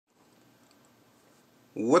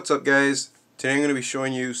What's up, guys? Today I'm going to be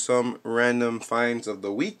showing you some random finds of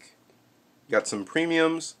the week. Got some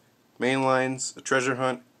premiums, mainlines, a treasure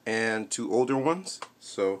hunt, and two older ones.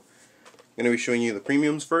 So I'm going to be showing you the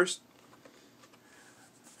premiums first.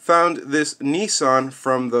 Found this Nissan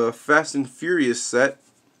from the Fast and Furious set.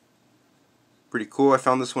 Pretty cool. I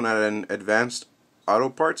found this one at an Advanced Auto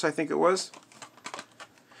Parts, I think it was.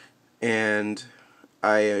 And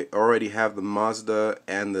I already have the Mazda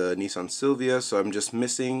and the Nissan Silvia, so I'm just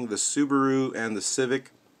missing the Subaru and the Civic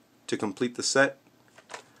to complete the set.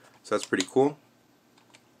 So that's pretty cool.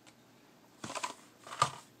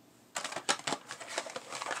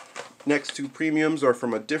 Next two premiums are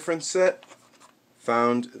from a different set.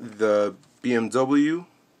 Found the BMW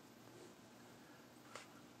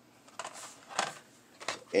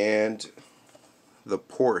and the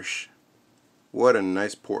Porsche. What a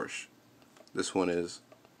nice Porsche this one is.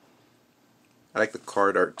 I like the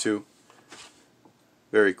card art too.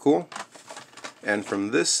 Very cool. And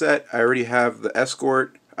from this set, I already have the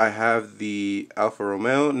Escort, I have the Alfa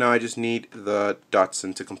Romeo. Now I just need the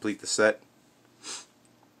Datsun to complete the set.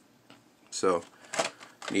 So,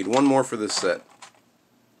 need one more for this set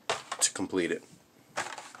to complete it.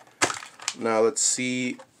 Now let's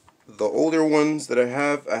see the older ones that I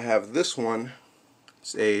have. I have this one.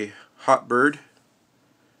 It's a Hot Bird,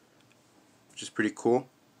 which is pretty cool.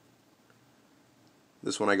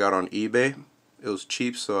 This one I got on eBay. It was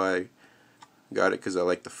cheap, so I got it because I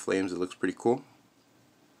like the flames. It looks pretty cool.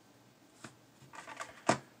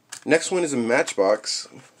 Next one is a Matchbox.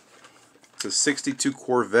 It's a 62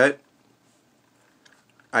 Corvette.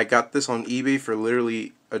 I got this on eBay for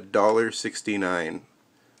literally $1.69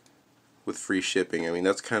 with free shipping. I mean,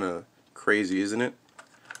 that's kind of crazy, isn't it?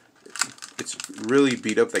 It's really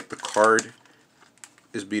beat up. Like, the card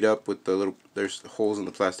is beat up with the little, there's holes in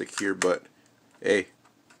the plastic here, but hey,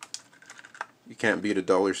 you can't beat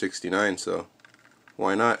 $1.69, so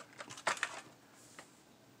why not?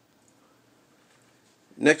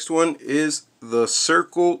 Next one is the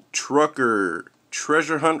Circle Trucker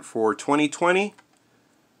Treasure Hunt for 2020.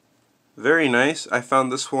 Very nice. I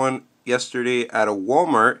found this one yesterday at a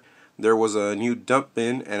Walmart. There was a new dump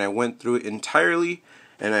bin and I went through it entirely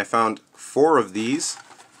and I found 4 of these,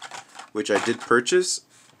 which I did purchase.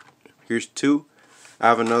 Here's 2. I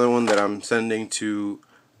have another one that I'm sending to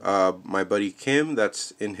my buddy Kim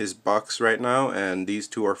that's in his box right now, and these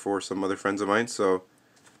 2 are for some other friends of mine. So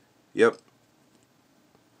yep,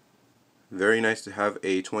 very nice to have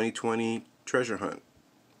a 2020 treasure hunt.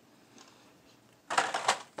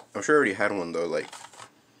 I'm sure I already had one though, like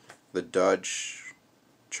the Dodge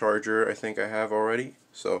Charger I think I have already.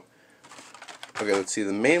 So okay, let's see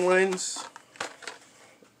the main lines.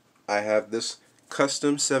 I have this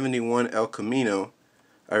Custom 71 El Camino.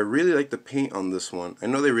 I really like the paint on this one. I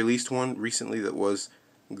know they released one recently that was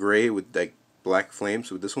gray with like black flames,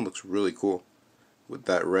 so this one looks really cool with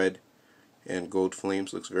that red and gold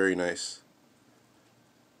flames. Looks very nice.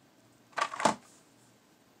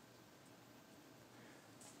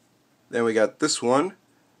 Then we got this one,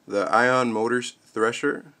 the Ion Motors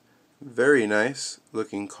Thresher. Very nice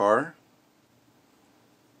looking car.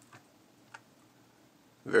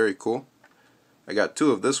 Very cool. I got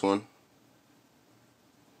 2 of this one.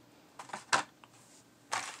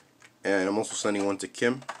 And I'm also sending one to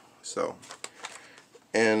Kim. So,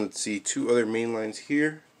 and let's see, 2 other main lines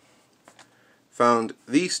here. Found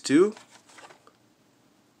these 2,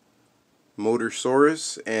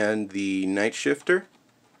 Motorsaurus and the Night Shifter.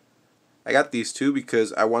 I got these 2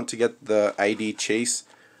 because I want to get the ID Chase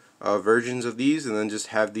versions of these and then just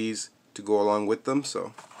have these to go along with them.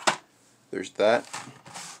 So there's that.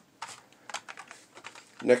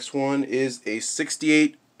 Next one is a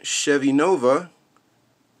 68 Chevy Nova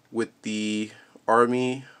with the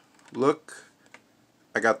Army look.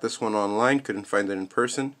 I got this one online, couldn't find it in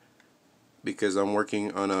person because I'm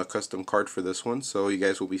working on a custom card for this one, so you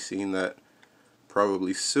guys will be seeing that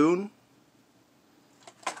probably soon.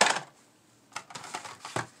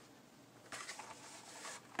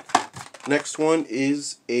 Next one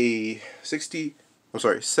is a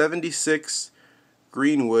 76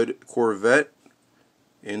 Greenwood Corvette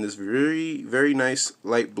in this very, very nice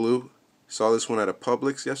light blue. Saw this one at a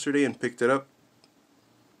Publix yesterday and picked it up.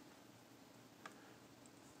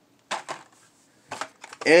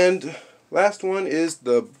 And last one is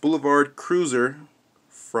the Boulevard Cruiser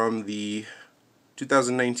from the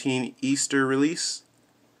 2019 Easter release.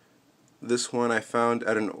 This one I found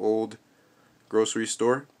at an old grocery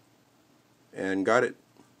store and got it.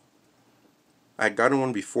 I had gotten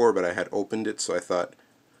one before, but I had opened it, so I thought,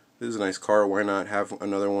 this is a nice car, why not have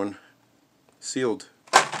another one sealed?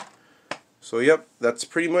 So yep, that's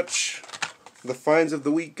pretty much the finds of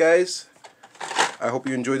the week, guys. I hope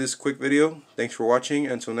you enjoyed this quick video. Thanks for watching.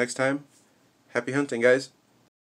 Until next time, happy hunting, guys.